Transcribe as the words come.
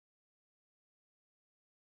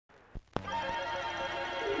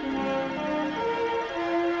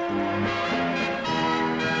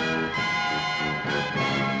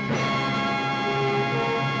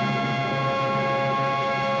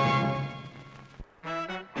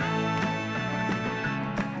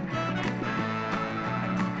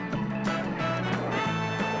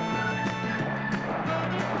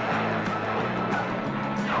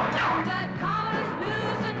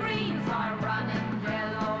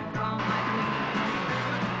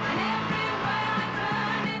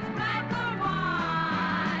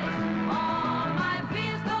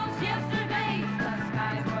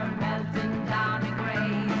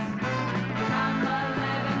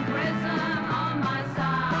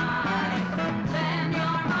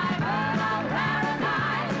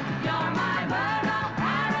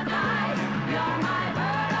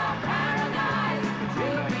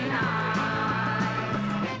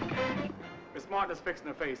fixing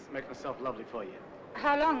her face, making herself lovely for you.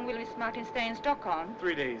 How long will Miss Martin stay in Stockholm?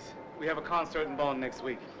 3 days. We have a concert in Bonn next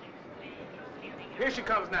week. Here she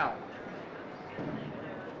comes now.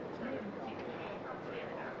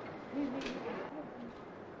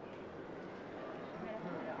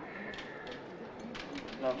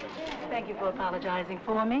 Lovely. Thank you for apologizing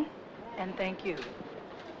for me, and thank you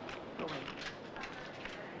for waiting.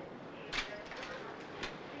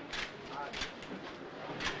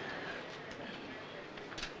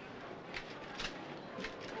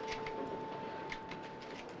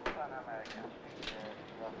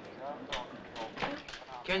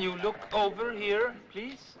 Can you look over here,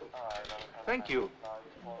 please? Thank you.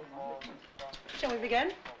 Shall we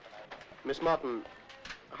begin? Miss Martin,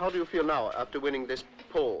 how do you feel now after winning this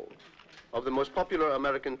poll of the most popular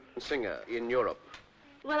American singer in Europe?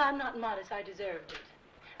 Well, I'm not modest. I deserved it.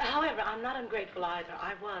 However, I'm not ungrateful either.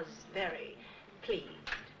 I was very pleased.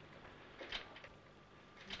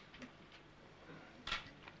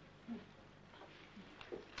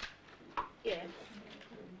 Yes.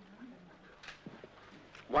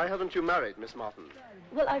 Why haven't you married, Miss Martin?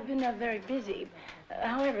 Well, I've been very busy.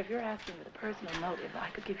 However, if you're asking with a personal motive, I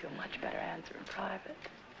could give you a much better answer in private.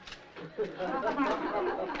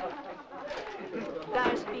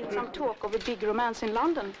 There's been some talk of a big romance in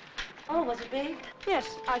London. Oh, was it big?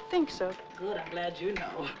 Yes, I think so. Good, I'm glad you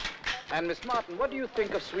know. And Miss Martin, what do you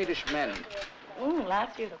think of Swedish men?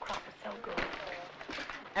 Last year the crop was so good.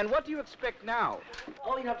 And what do you expect now?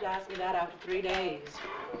 Oh, you have to ask me that after 3 days.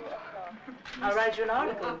 I'll write you an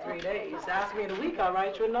article in 3 days. Ask me in a week, I'll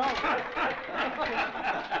write you a novel.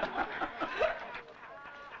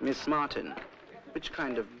 Miss Martin, which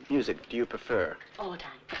kind of music do you prefer? All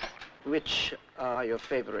time. Which are your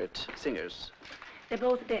favorite singers? They're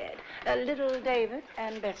both dead. Little David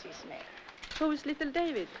and Bessie Smith. Who's little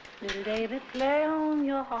David? Little David, play on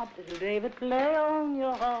your harp. Little David, play on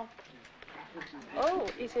your harp. Oh,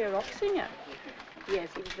 is he a rock singer? Yes,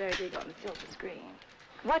 he was very big on the silver screen.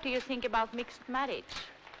 What do you think about mixed marriage?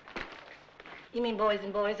 You mean boys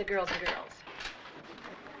and boys or girls and girls?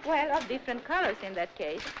 Well, of different colors in that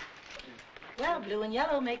case. Well, blue and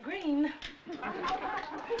yellow make green.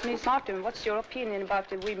 Miss Martin, what's your opinion about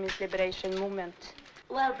the women's liberation movement?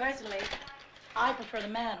 Well, personally, I prefer the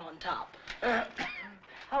man on top.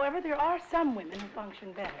 However, there are some women who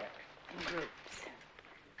function better in groups.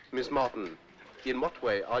 Miss Martin, in what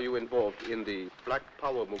way are you involved in the Black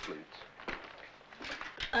Power movement?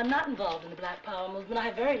 I'm not involved in the Black Power movement. I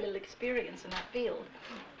have very little experience in that field.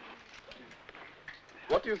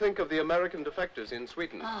 What do you think of the American defectors in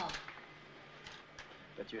Sweden? Oh.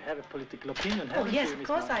 But you have a political opinion, Oh, haven't yes, you, of Miss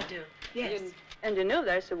course Martin? I do. Yes. And you know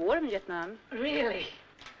there's a war in Vietnam. Really?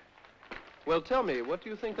 Well, tell me, what do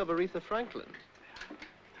you think of Aretha Franklin?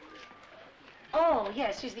 Oh,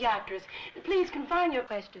 yes, she's the actress. Please confine your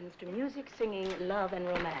questions to music, singing, love, and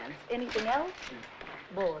romance. Anything else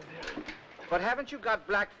bores me. But haven't you got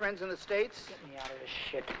black friends in the States? Get me out of this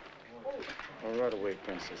shit. All right away,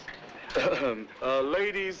 Princess.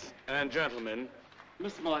 Ladies and gentlemen,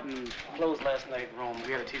 Miss Martin closed last night in Rome.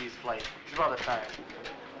 We had a tedious flight. She's rather tired.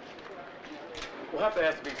 We'll have to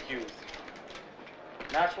ask to be excused.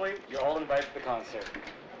 Naturally, you're all invited to the concert.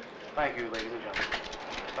 Thank you, ladies and gentlemen.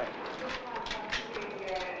 Thank you.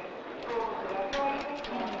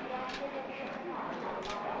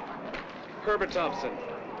 Herbert Thompson.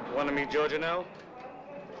 Want to meet Georgia now?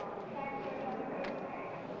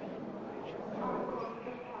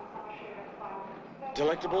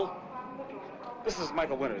 Delectable? This is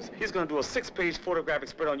Michael Winters. He's going to do a 6-page photographic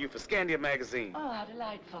spread on you for Scandia magazine. Oh, how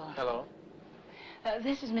delightful. Hello.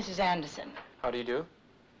 This is Mrs. Anderson. How do you do?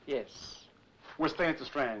 Yes. We're staying at the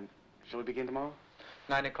Strand. Shall we begin tomorrow?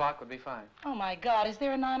 9 o'clock would be fine. Oh, my God, is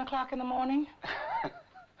there a 9 o'clock in the morning?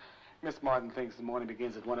 Miss Martin thinks the morning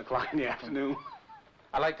begins at 1 o'clock in the afternoon.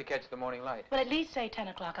 I like to catch the morning light. Well, at least say 10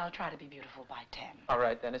 o'clock. I'll try to be beautiful by 10. All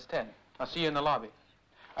right, then it's 10. I'll see you in the lobby.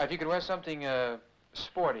 If you could wear something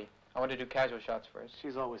sporty. I want to do casual shots first.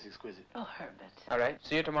 She's always exquisite. Oh, Herbert. All right.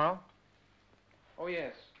 See you tomorrow? Oh,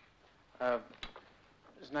 yes.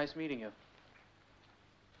 It's nice meeting you.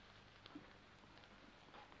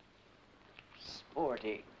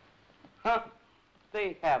 Sporty. Huh?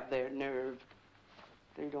 They have their nerve.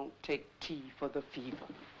 They don't take tea for the fever.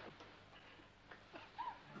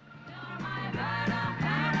 You're my bird of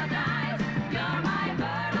paradise. You're my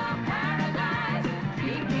bird of paradise.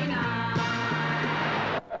 Keep me now.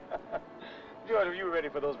 George, are you ready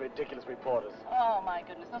for those ridiculous reporters? Oh, my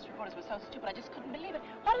goodness, those reporters were so stupid, I just couldn't believe it.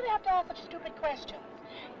 Why do they have to ask such stupid questions?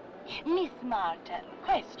 Miss Martin,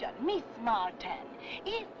 question, Miss Martin,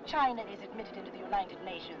 if China is admitted into the United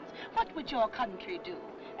Nations, what would your country do?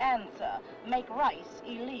 Answer, make rice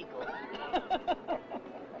illegal.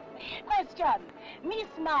 Question, Miss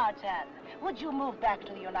Martin, would you move back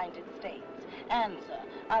to the United States? Answer,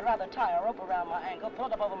 I'd rather tie a rope around my ankle, pull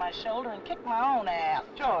it up over my shoulder, and kick my own ass.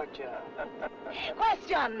 Georgia.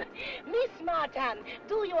 Question, Miss Martin,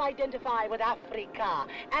 do you identify with Africa?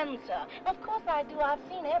 Answer, of course I do. I've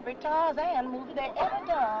seen every Tarzan movie they ever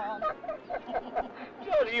done.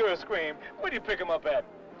 Georgia, you're a scream. Where do you pick 'em up at?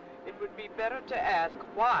 It would be better to ask,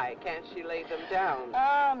 why can't she lay them down?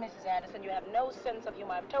 Ah, Mrs. Anderson, you have no sense of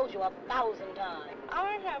humor. I've told you 1,000 times.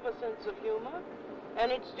 I have a sense of humor,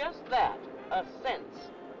 and it's just that, a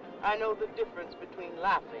sense. I know the difference between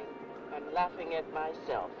laughing and laughing at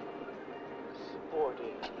myself.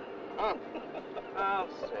 Sporty. I'll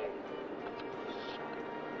say.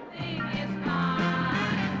 Is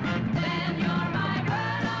mine, then you're my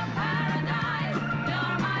bird of paradise.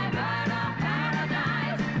 You're my bird of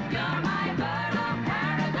paradise. You're my bird of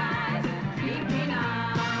paradise. Treat me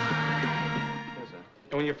nice. Yes, sir.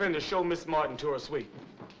 And when you're finished, show Miss Martin to her suite.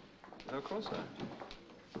 Of course, sir.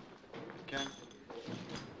 Can.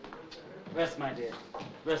 Rest, my dear.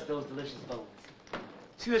 Rest those delicious bones.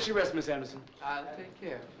 See that you rest, Miss Anderson. I'll take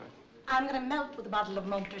care of her. I'm going to melt with a bottle of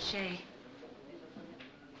Montrachet.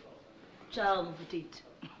 Ciao, mon petite.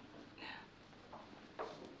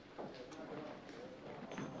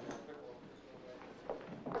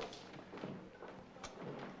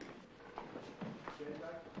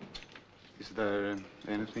 Is there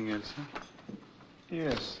anything else?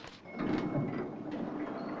 Yes.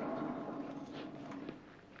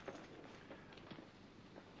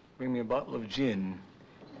 Bring me a bottle of gin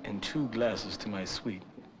and 2 glasses to my suite.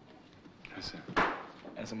 Yes, sir.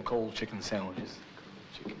 And some cold chicken sandwiches.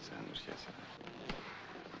 Chicken sandwich, yes, sir.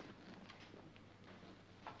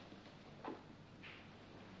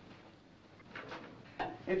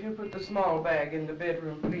 If you put the small bag in the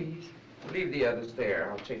bedroom, please. Leave the others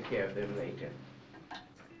there. I'll take care of them later.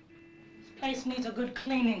 This place needs a good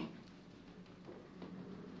cleaning.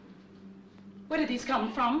 Where did these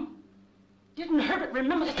come from? Didn't Herbert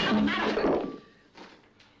remember to tell the matter?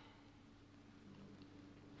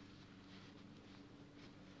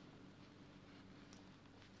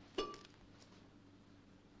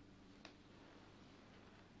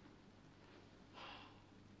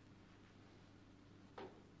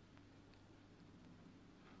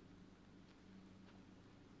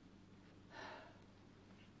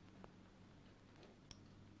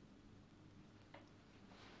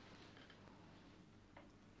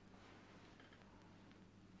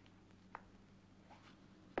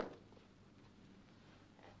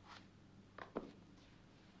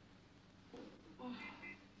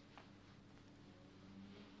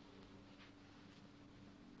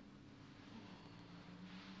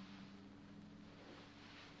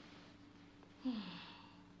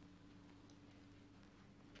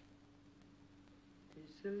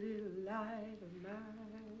 It's a little light of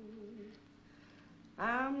mine.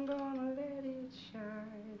 I'm gonna let it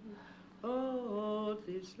shine. Oh,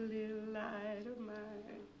 this little light of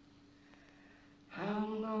mine.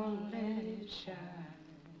 I'm gonna let it shine.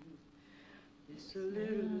 This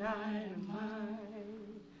little light of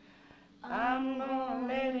mine. I'm gonna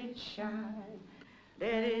let it shine.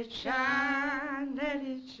 Let it shine, let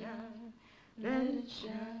it shine, let it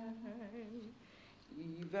shine.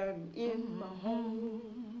 Even in my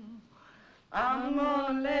home, I'm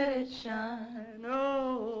gonna let it shine.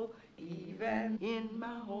 Oh, even in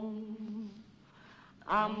my home,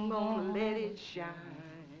 I'm gonna let it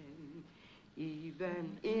shine.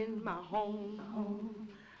 Even in my home,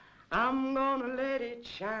 I'm gonna let it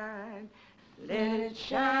shine. Let it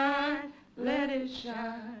shine, let it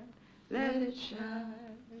shine, let it shine.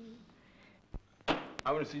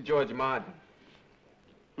 I want to see George Martin.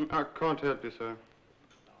 I can't help you, sir.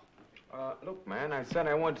 Look, man, I said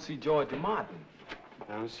I want to see George Martin.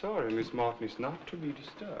 I'm sorry, Miss Martin is not to be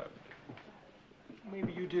disturbed.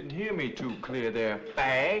 Maybe you didn't hear me too clear there,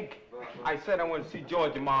 fag. I said I want to see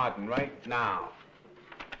George Martin right now.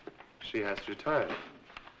 She has retired.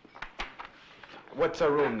 What's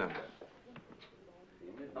her room number?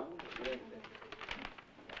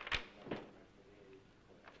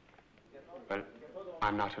 Well,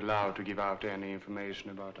 I'm not allowed to give out any information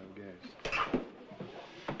about our guest.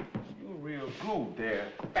 You real good there,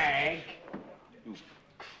 fag. You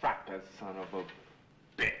cracker son of a